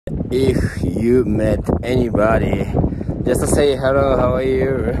if you met anybody, just say hello, how are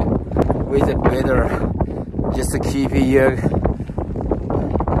you, with the weather, just to keep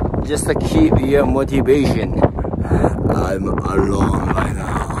your motivation. I'm alone right now.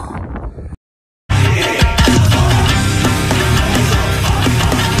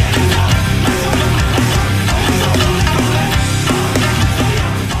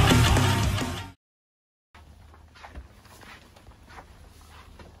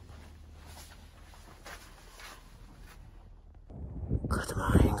 Good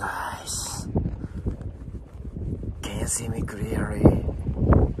morning, guys. Can you see me clearly?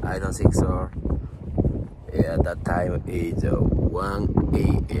 I don't think so. Yeah, that time is 1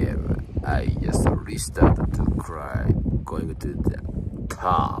 a.m. I just restarted to cry, going to the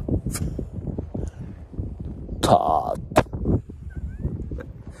top.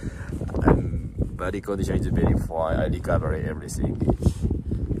 Body condition is very fine. I recover everything.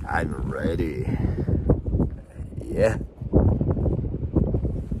 I'm ready. Yeah.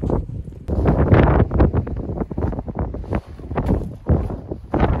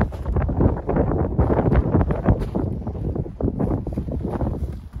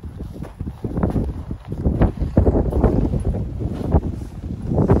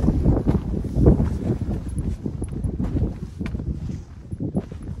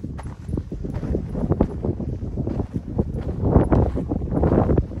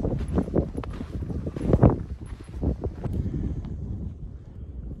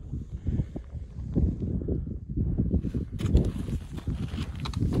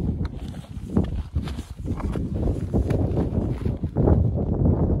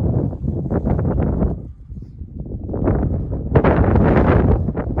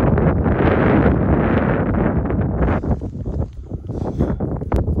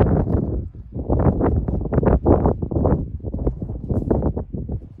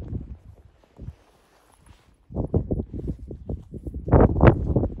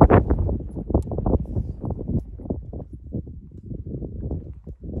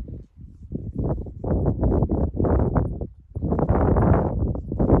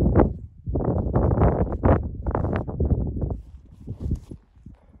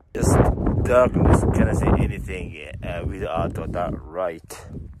 Just darkness, cannot see anything without that right.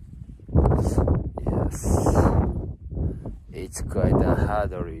 Yes, it's quite a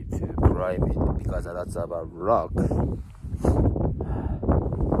hardly to climb it because that's about rock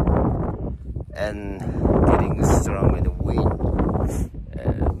and getting strong in the wind.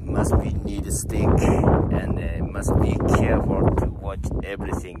 Must be need a stick and must be careful to watch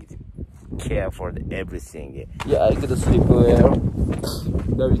everything. Care for everything. Yeah, I could sleep well.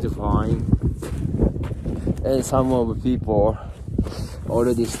 That is fine. And some of the people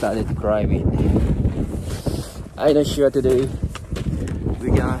already started climbing. I'm not sure today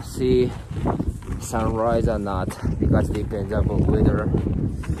we're gonna see sunrise or not because it depends on the weather.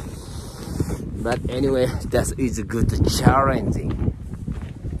 But anyway, that is a good challenging.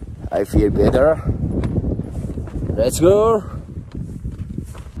 I feel better. Let's go.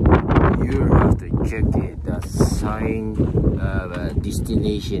 You have to check the sign of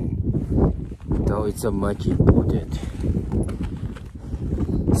destination, though it's so much important.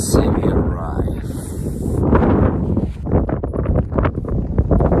 Save your life.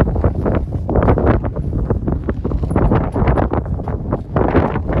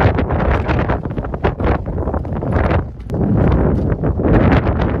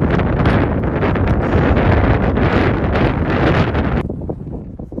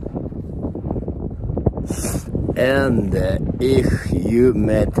 And if you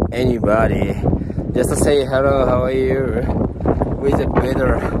met anybody, just say hello, how are you, with the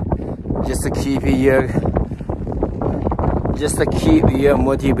weather, just to keep your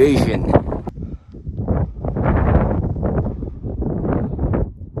motivation.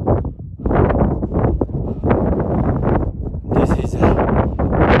 This is a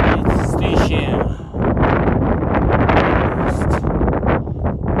station.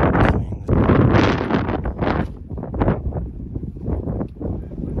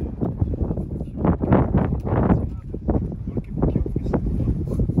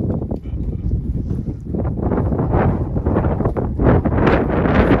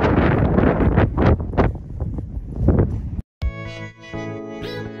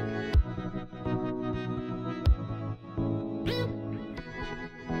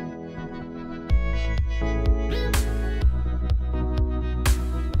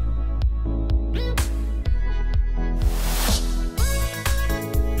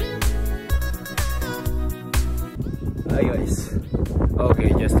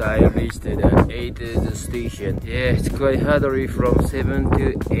 Okay, just I reached the 8th station. Yeah, it's quite harder from 7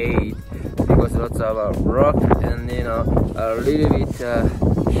 to 8 because lots of rock and a little bit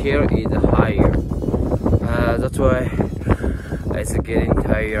here is higher. That's why it's getting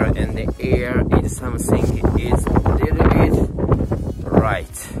tired, and the air is something is a little bit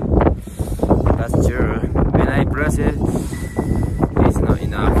right. That's true. When I press it, it's not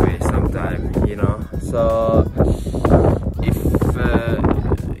enough sometimes, So if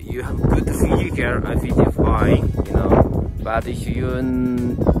you have good physical, I feel it's fine, But if you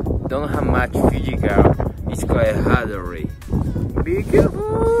don't have much physical, it's quite harder. Be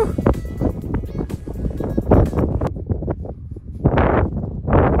careful.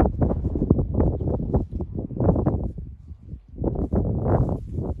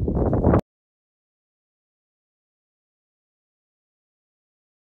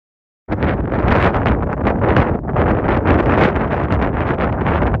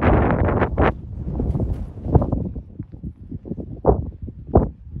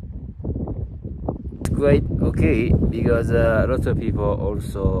 Quite okay because lots of people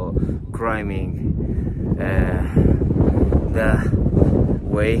also climbing the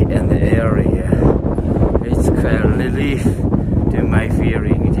way and the area. It's kind of relief to my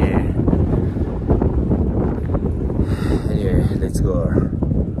feeling here. Anyway, let's go.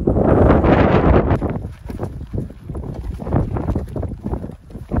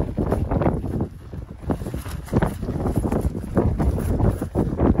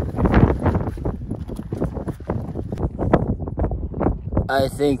 I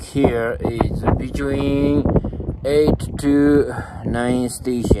think here is between 8 to 9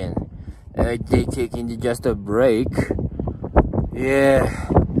 station. They taking just a break. Yeah.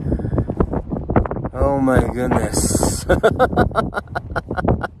 Oh my goodness.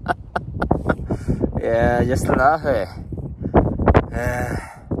 Yeah, just laugh.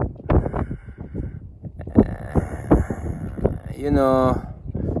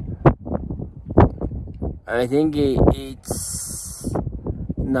 I think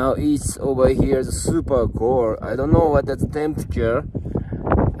now it's over here super cold. I don't know what that's temperature.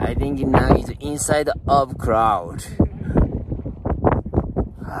 I think now it's inside of crowd.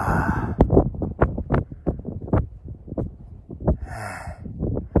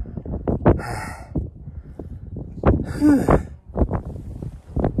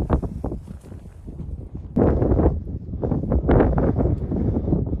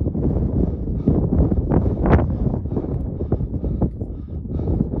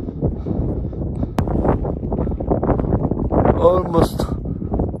 Almost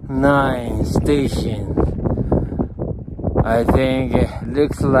 9 stations. I think it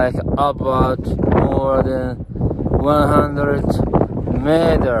looks like about more than 100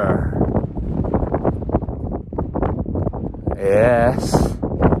 meters. Yes,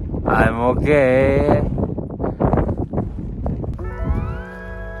 I'm okay.